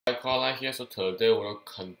Colin here, so today we'll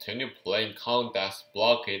continue playing Chondax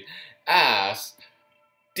Blockade as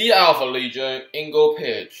the Alpha Legion Ingo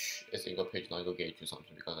Pitch. It's Ingo Pitch, not Ingo Gauge or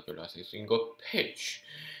something, because I realized it's Ingo Pitch.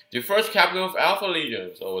 The first captain of Alpha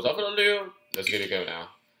Legion. So without further ado, let's get it going now.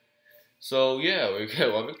 So yeah, we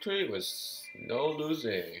get one victory with no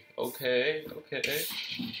losing. Okay.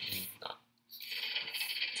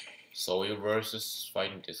 Zoe versus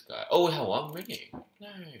fighting this guy. Oh, we have one winning.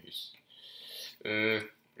 Nice. Yeah,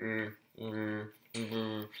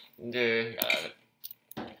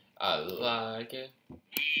 I like it.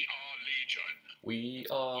 We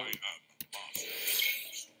are.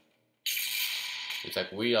 It's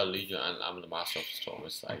like we are Legion and I'm the Master of Storm.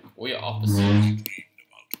 It's like we are opposites.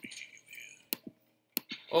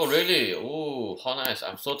 Oh really? Oh, how nice!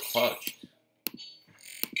 I'm so touched.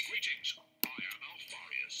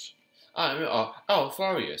 I am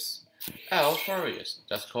Alpharius. Alpharius.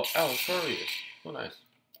 That's called Alpharius. Oh nice.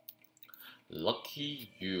 Lucky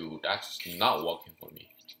you. That's not working for me.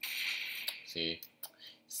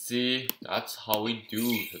 See, that's how we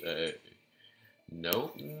do today.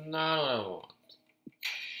 No, not what I want.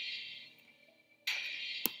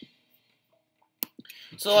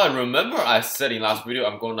 So I remember I said in last video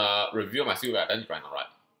I'm gonna review my secret identity right now, right?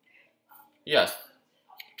 Yes.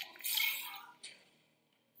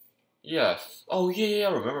 Yes. Oh yeah,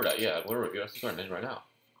 I remember that. Yeah, I'm gonna review my secret identity right now.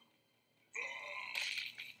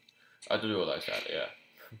 I do realize that, yeah.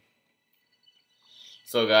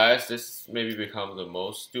 So guys, this maybe becomes the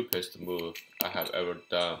most stupidest move I have ever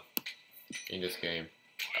done in this game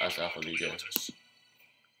as Alpha Legion.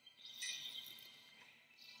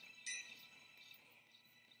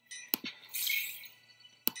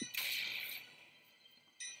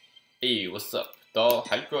 Hey, what's up?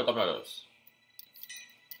 Hydro Dominoes.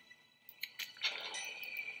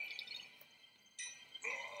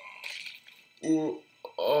 Ooh,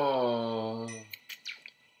 oh.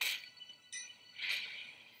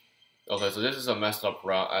 Okay, so this is a messed up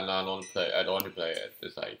route, and I don't want to play it.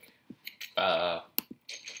 It's like, bah.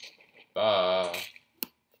 Well,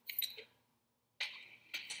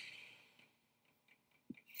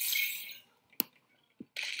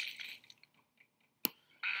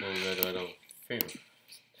 I don't think.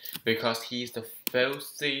 Because he's the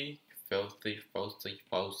filthy. So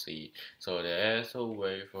there's a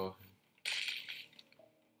way for him.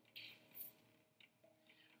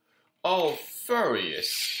 Oh,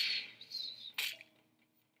 furious.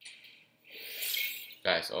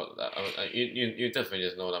 Guys, you definitely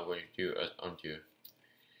just know what I'm going to do, aren't you?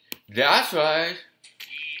 That's right.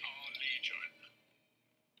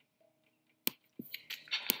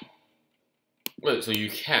 Wait, so you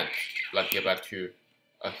can't like get back to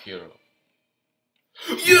a hero?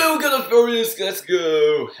 Yeah, we got a Furious, let's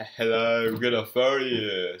go! Hello, we got a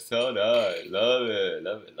Furious, so nice, love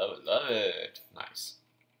it. Nice.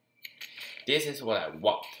 This is what I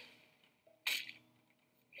want.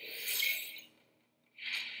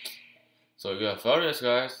 So we got Furious,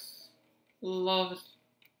 guys. Love it.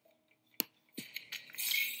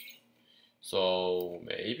 So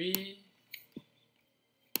maybe.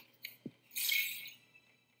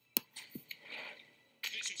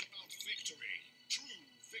 This is about victory. True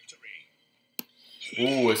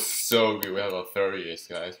victory. Ooh, it's so good. We have a Furious,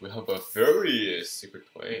 guys. We have a Furious secret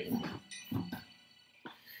claim.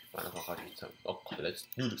 Okay, let's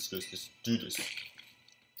do this. Let's do this.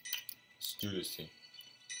 Let's do this thing.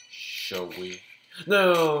 Shall we?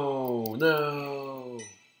 No.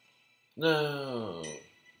 I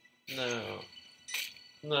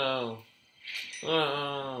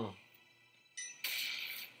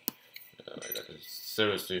got this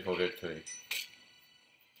seriously for victory.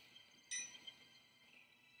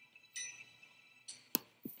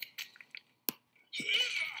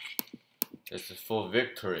 This is for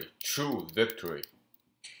victory. True victory.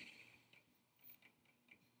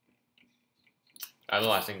 I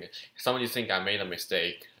know, I think some of you think I made a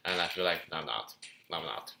mistake, and I feel like no, I'm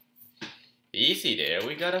not. Easy there,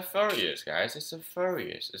 we got a Furious, guys. It's a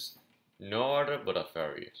Furious. It's no other but a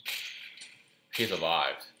Furious. He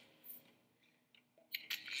survived.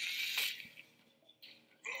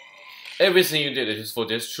 Everything you did is just for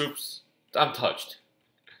these troops. I'm touched.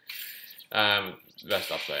 Let's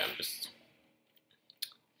not play.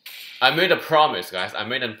 I made a promise, guys. I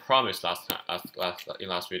made a promise in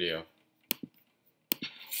last video.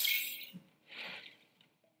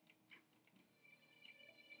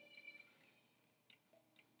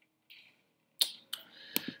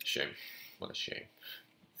 Shame. What a shame.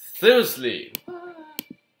 Seriously.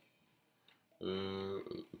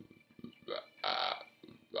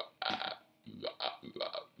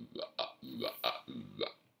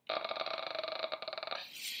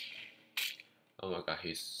 Oh my god,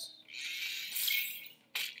 he's...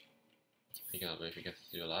 I can't believe he gets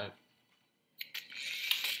still alive.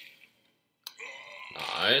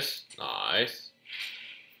 Nice, nice.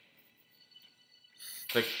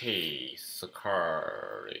 Sticky,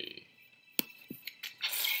 Sakari.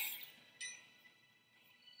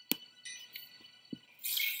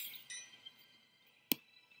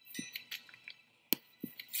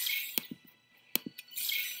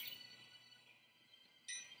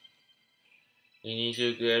 You need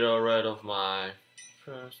to get rid of my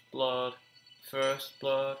first blood. First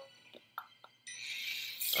blood.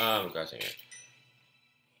 I'm guessing it.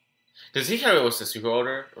 Does he carry with the secret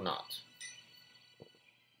order or not?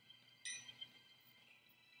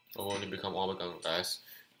 Or will he become Omega, guys?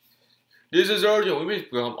 This is urgent. We need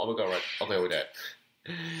to become Omega, right? Okay, with that.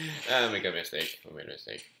 I make a mistake. I made a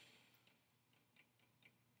mistake.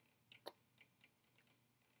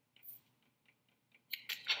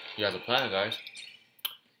 He has a plan, guys.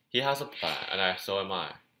 He has a plan, and so am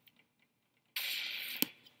I.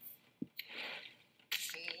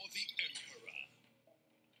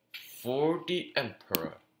 For the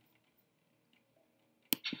Emperor.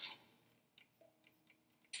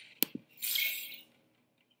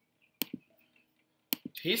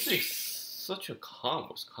 He's such a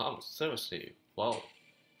calm, seriously. Wow.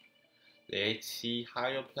 Let's see how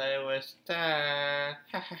you play with that.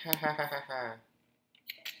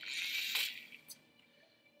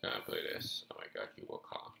 Can I play this? Oh my god, you will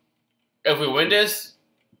calm. If we win this,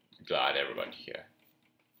 glad everybody here.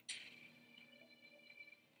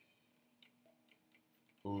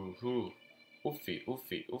 Ooh, oofy,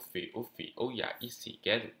 oofy, oofy, oofy. Oh yeah, easy,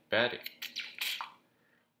 get it, bet it.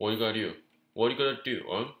 What are you gonna do? What are you gonna do,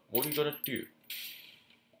 huh? What are you gonna do?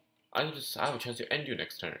 I have a chance to end you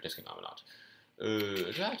next turn. Just kidding, I'm not.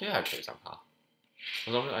 Yeah, actually somehow.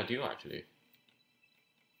 As long as I do actually.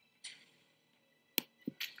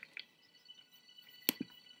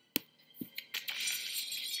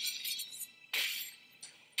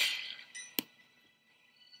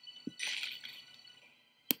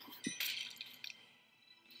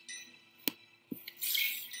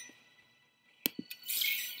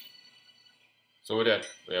 So with that,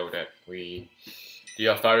 the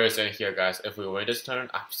authority is in here, guys. If we win this turn,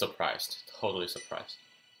 I'm surprised, totally surprised.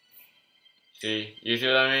 See, you see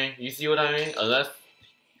what I mean? You see what I mean? Unless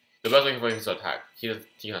the best way for him is to attack, he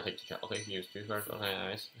cannot take the chance. Okay, he used 2 cards. Okay,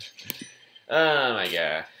 nice. Oh my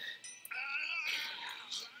god.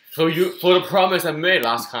 For the promise I made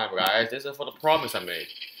last time, guys. This is for the promise I made.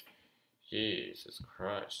 Jesus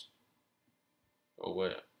Christ. Oh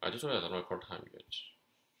wait, I just realized I don't record time yet.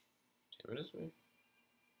 10 minutes maybe?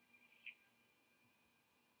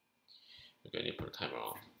 Okay, I need to put a timer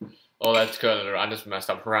on. Oh, that's good. I just messed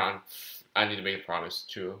up around. I need to make a promise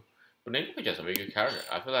too. But Naked is just a very good character.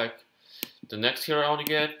 I feel like the next hero I want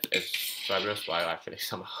to get is Fabulous Bio actually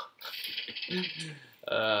somehow.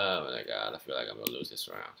 Oh my god, I feel like I'm gonna lose this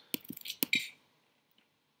round.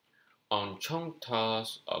 On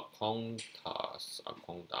Chondax,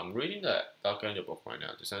 I'm reading the Dark Angel book right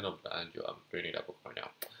now. Descent of the Angel, I'm reading that book right now.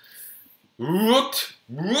 What?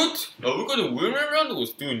 What? Are we gonna win right round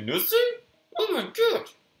with doing nothing? Oh my god!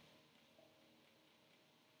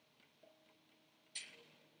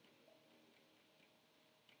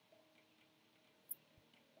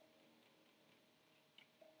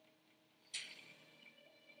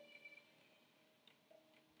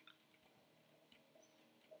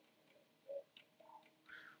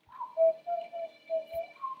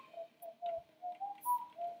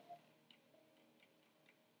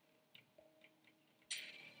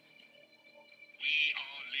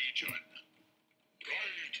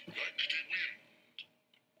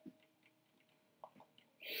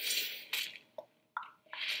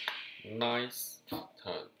 Nice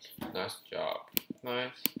turn. Nice job.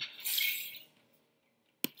 Nice.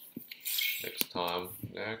 Next time.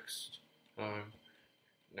 Next time.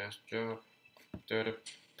 Nice job. Did it.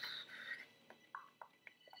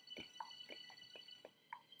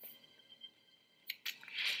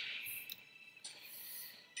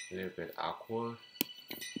 A little bit awkward.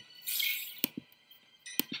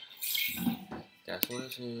 That's what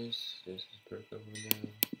this is. This is perfect right now.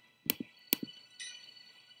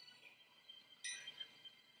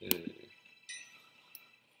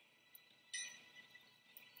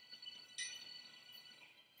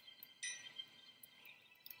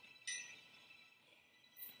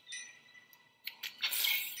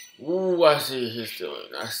 Ooh, I see he's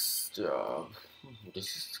doing nice job.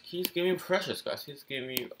 He's giving me pressures, guys. He's giving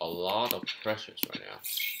me a lot of pressures right now.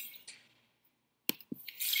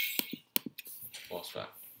 What's that?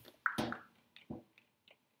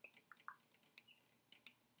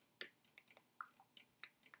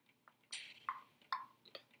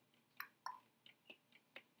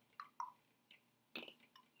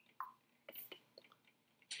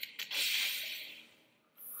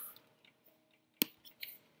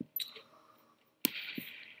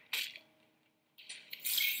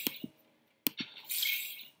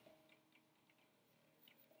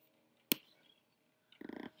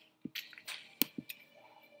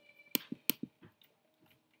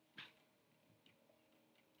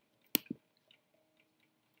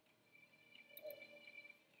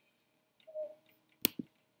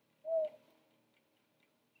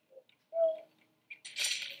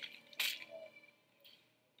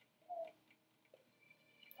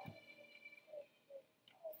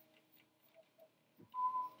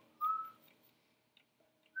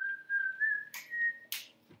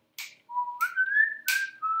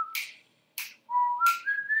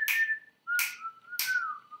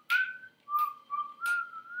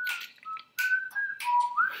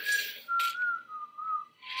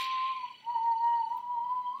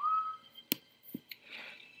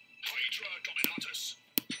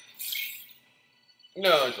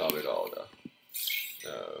 No, it's not big order.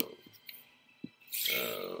 No.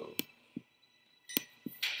 No.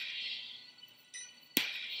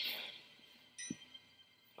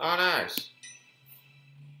 Oh, nice.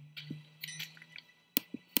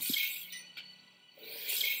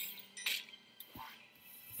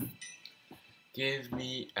 Give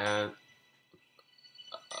me an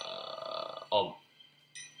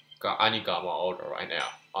I need Gamma order right now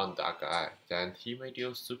on that guy. Then he may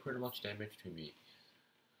deal super much damage to me.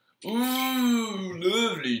 Ooh,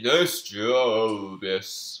 lovely, nice job.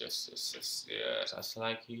 Yes. That's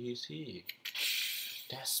like he's here.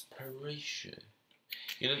 Desperation.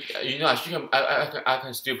 You know, I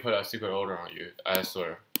can still put a secret order on you. I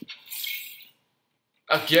swear.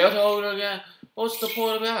 A get order again? What's the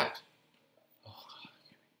point of that? Oh God.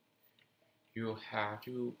 You have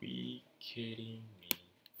to be kidding me.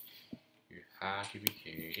 You have to be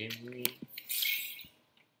kidding me.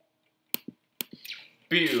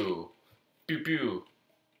 Pew, pew pew,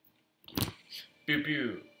 pew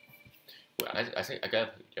pew. Well, I think I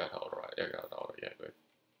got the order right. I got the order. Yeah, good.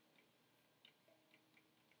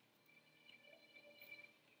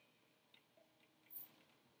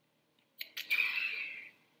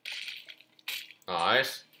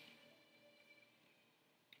 Nice.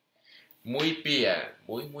 Muy bien.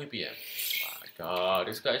 Muy bien. Oh my God,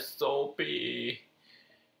 this guy's so big.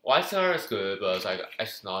 White star is good, but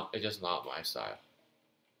it's just not my style.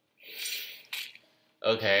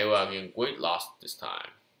 Okay, well, I mean, we lost this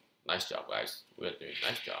time. Nice job, guys. We're doing a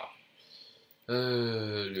nice job.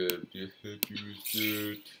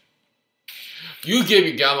 You gave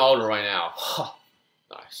me Gamma order right now.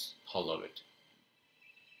 Nice. I love it.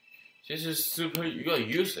 This is super. You gotta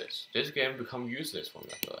use this. This game become useless for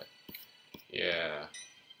me. I feel like. Yeah.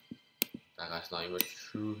 That guy's not even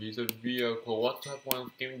true. He's a vehicle. What's the point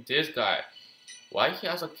of giving this guy? Why he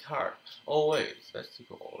has a card? Oh wait, is that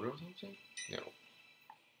secret order or something? No.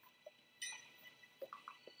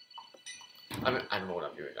 I mean, I don't know what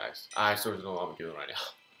I'm doing, guys. I sort of know what I'm doing right now.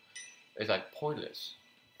 It's like pointless.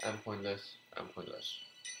 I'm pointless.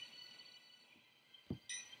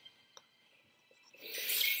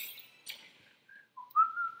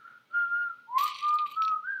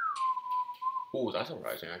 Oh, that's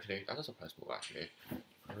surprising actually. That's a surprise move actually.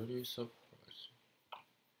 Really surprising.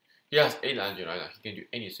 He has 8 engine right now. He can do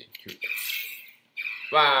anything too.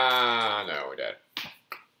 Wow, no, we're dead.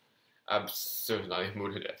 I'm seriously not in the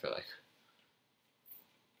mood today, I feel like.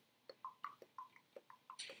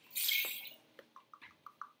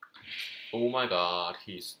 Oh my God,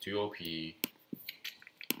 he's too OP.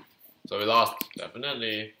 So we lost,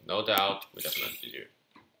 definitely, no doubt, we definitely do.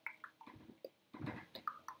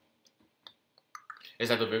 It's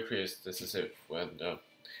like the victory is decisive when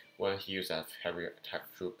he uses heavy attack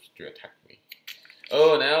troops to attack me.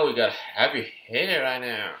 Oh, now we got heavy hitter right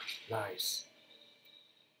now. Nice.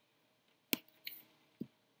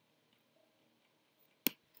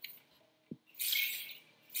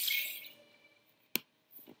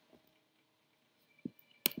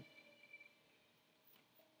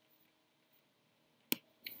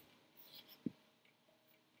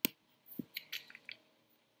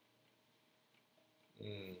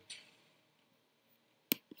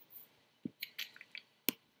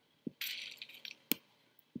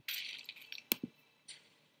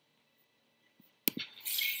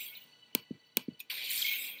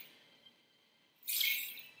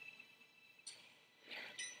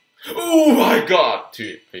 Oh my God,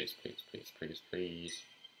 dude! Please.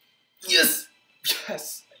 Yes,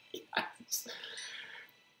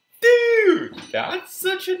 dude. That's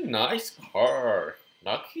such a nice card.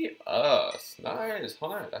 Lucky us. Nice.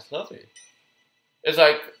 That's lovely. It's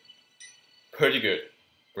like pretty good,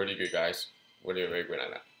 guys. Really good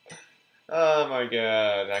at that. Oh my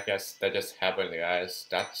God! I guess that just happened, guys.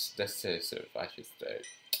 That's decisive, I should say.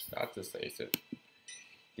 That's decisive.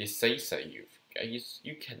 Decisive. Guys,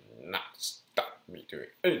 you cannot stop me doing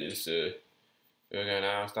anything. You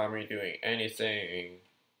cannot stop me doing anything.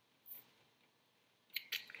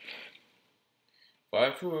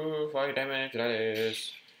 5 damage, that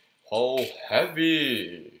is. Oh,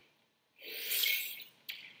 heavy.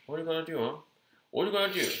 What are you gonna do, huh? What are you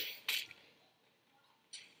gonna do?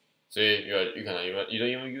 See, you don't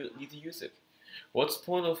even need to use it. What's the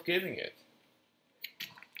point of giving it?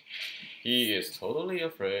 He is totally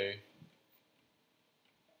afraid.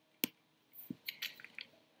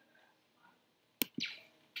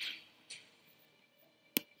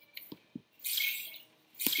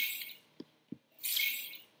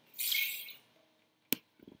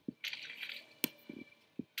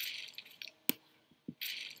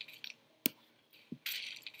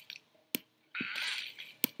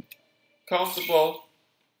 Comfortable.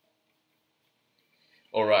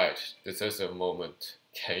 Alright, this is a moment.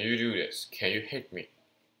 Can you do this? Can you hit me?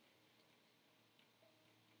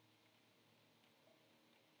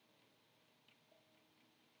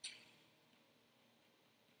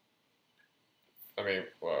 I mean,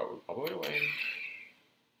 well, we probably win.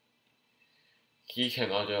 He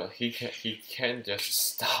cannot just, he can't just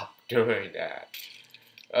stop doing that.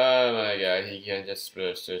 Oh my god, he can't just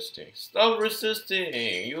resisting. Stop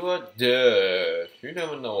resisting! You are dead. You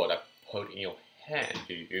never know what I put in your hand,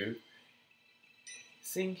 do you?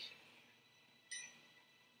 Think.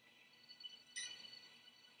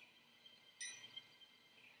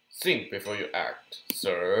 Think before you act,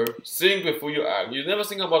 sir. Think before you act. You never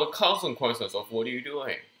think about the consequences of what you're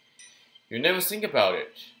doing. You never think about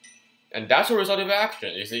it. And that's a result of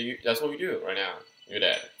action. You see, that's what we do right now. You're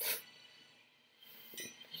dead.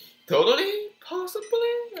 Totally? Possibly?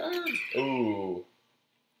 Ooh.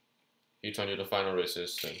 He turned you to final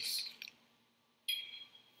resistance.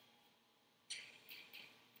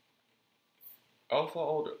 Alpha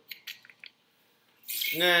order.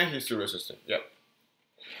 Nah, he's still resistant. Yep.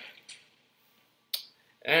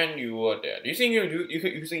 And you are dead. You think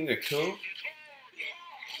you think you kill?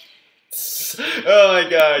 Oh my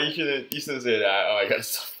god, you shouldn't say that. Oh my god, it's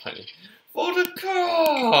so funny. For the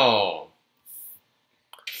call!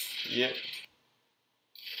 Yep.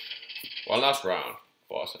 One last round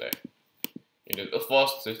for us today. In the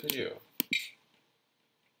first this video.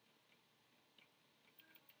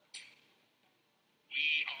 We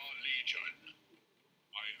are Legion.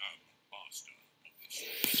 I am master of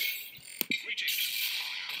this. Greetings,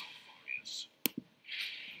 I am Horus.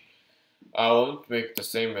 I won't make the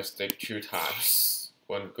same mistake 2 times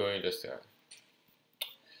when going this guy.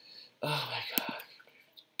 Oh my god.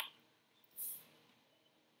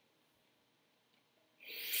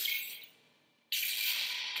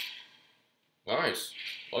 Nice.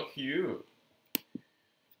 Lucky you.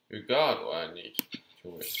 You got what I need to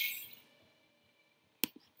win.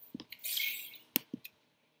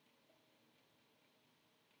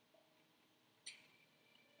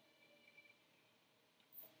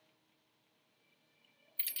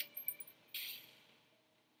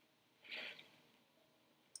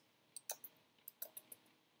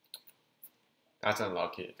 That's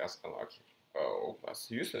unlucky. That's unlucky. Oh, that's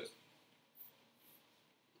useless.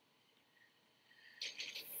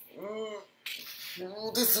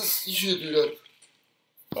 This is, you should do that.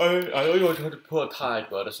 I know you were trying to pull a tide,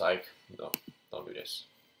 but it's like, no, don't do this.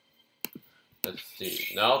 Let's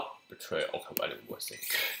see. Now, betrayal. Okay, but it wasn't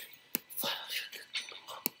good.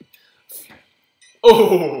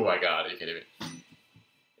 Oh my god, are you kidding me?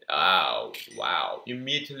 Wow, wow.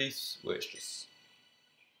 Immediately wishes.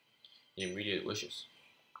 Immediate wishes.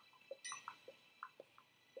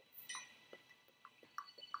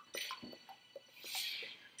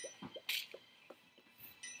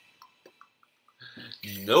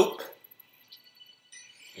 Nope.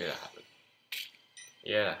 Yeah, that happened.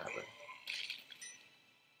 Yeah, that happened.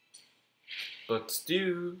 But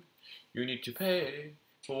still, you need to pay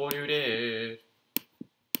for what you did.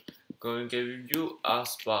 Gonna give you a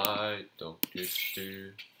spy. Don't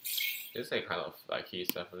do. It's like kind of like he's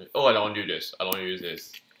definitely. Oh, I don't do this. I don't use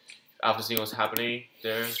this. After seeing what's happening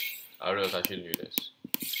there, I realized I shouldn't do this.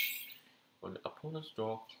 When the opponents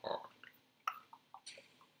draw a card.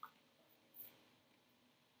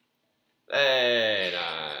 Hey,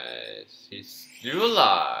 nice. He's still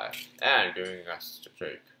alive and doing a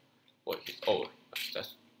trick. What he's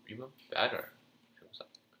that's even better.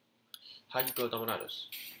 How you go Dominatus?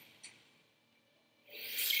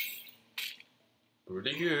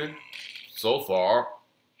 Pretty good so far.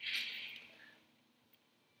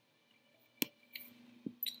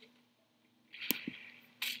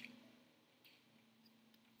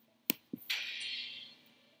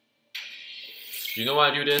 You know why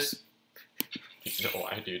I do this? You know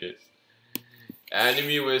why I do this?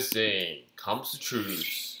 Enemy within comes to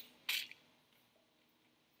truth.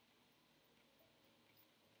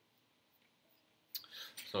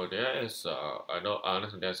 So there is I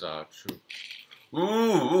understand there's a true.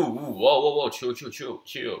 Whoa, chill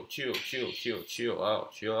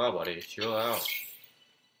out, buddy, chill out.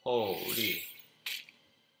 Holy.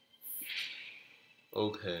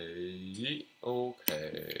 Okay.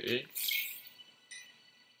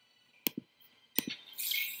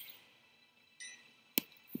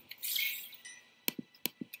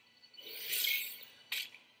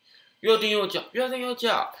约定又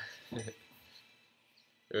叫。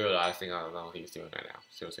Realizing I don't know what he's doing right now.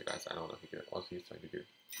 Seriously, guys, I don't know what he's trying to do.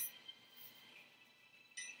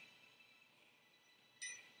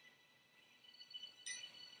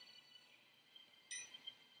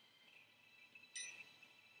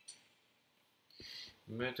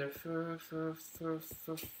 Metaphor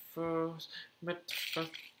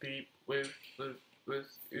be with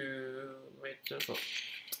you. Metaphor.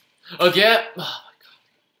 Again. Oh my god.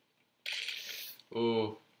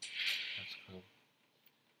 Oh, that's kind of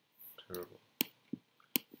terrible.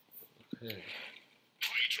 Okay.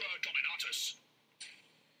 Hydra Dominatus.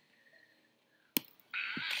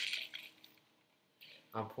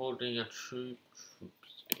 I'm holding a troops.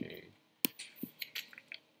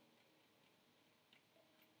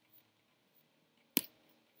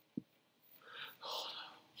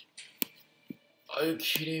 Are you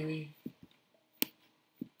kidding me?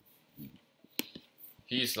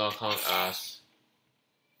 He's not count as.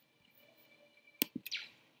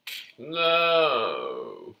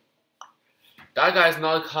 No, that guy's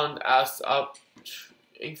not count as up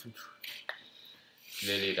infantry.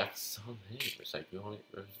 Lily, that's so lame. It's like you only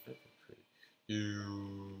infantry.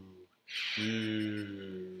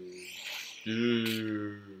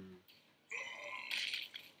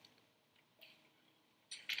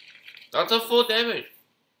 That's a full damage.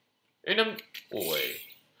 In a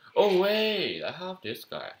oh wait, I have this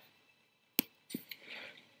guy. We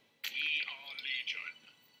are Legion.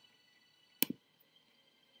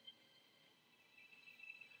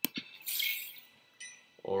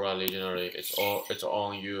 Alright, Legionary, it's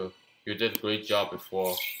on you. You did a great job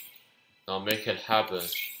before. Now make it happen.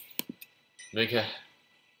 Make it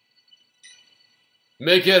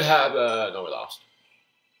happen. No, we lost.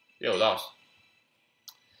 Yeah, we lost.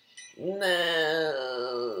 No.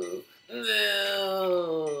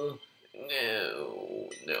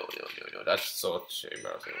 That's such an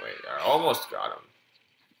embarrassing way. I almost got him.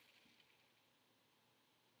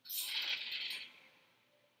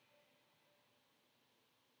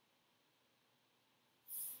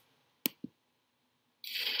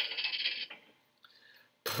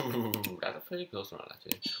 That's a pretty close round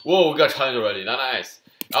actually. Whoa, we got challenge already. Not nice.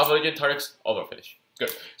 Alpha Legion Tarix over finish.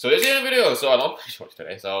 Good. So this is the video. So I'm not pretty short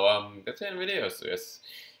today. So that's the end video.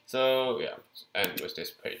 So yeah, and with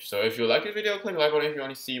this page. So if you like this video, click like button if you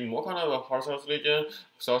want to see more kind of Horus Legion,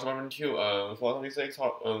 Star Wars 2, 426,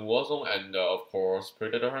 Warzone, and of course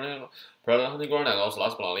Predator Hunting Ground, and also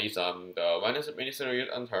last but not least the Venice miniseries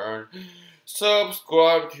Unturned.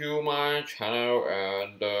 Subscribe to my channel,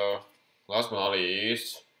 and last but not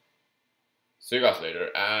least, see you guys later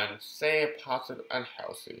and stay positive and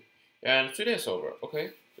healthy. And 3 days over,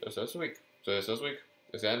 okay? Just this week. This week.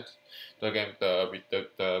 This end. The game, the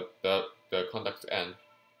conduct end.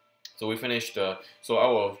 So we finished. So I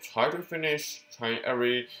will try to finish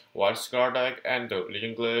every White Scar deck and the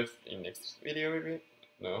Legion Glyph in next video maybe.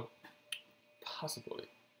 No, possibly.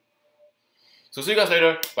 So see you guys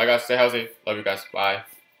later. Bye guys. Stay healthy. Love you guys. Bye.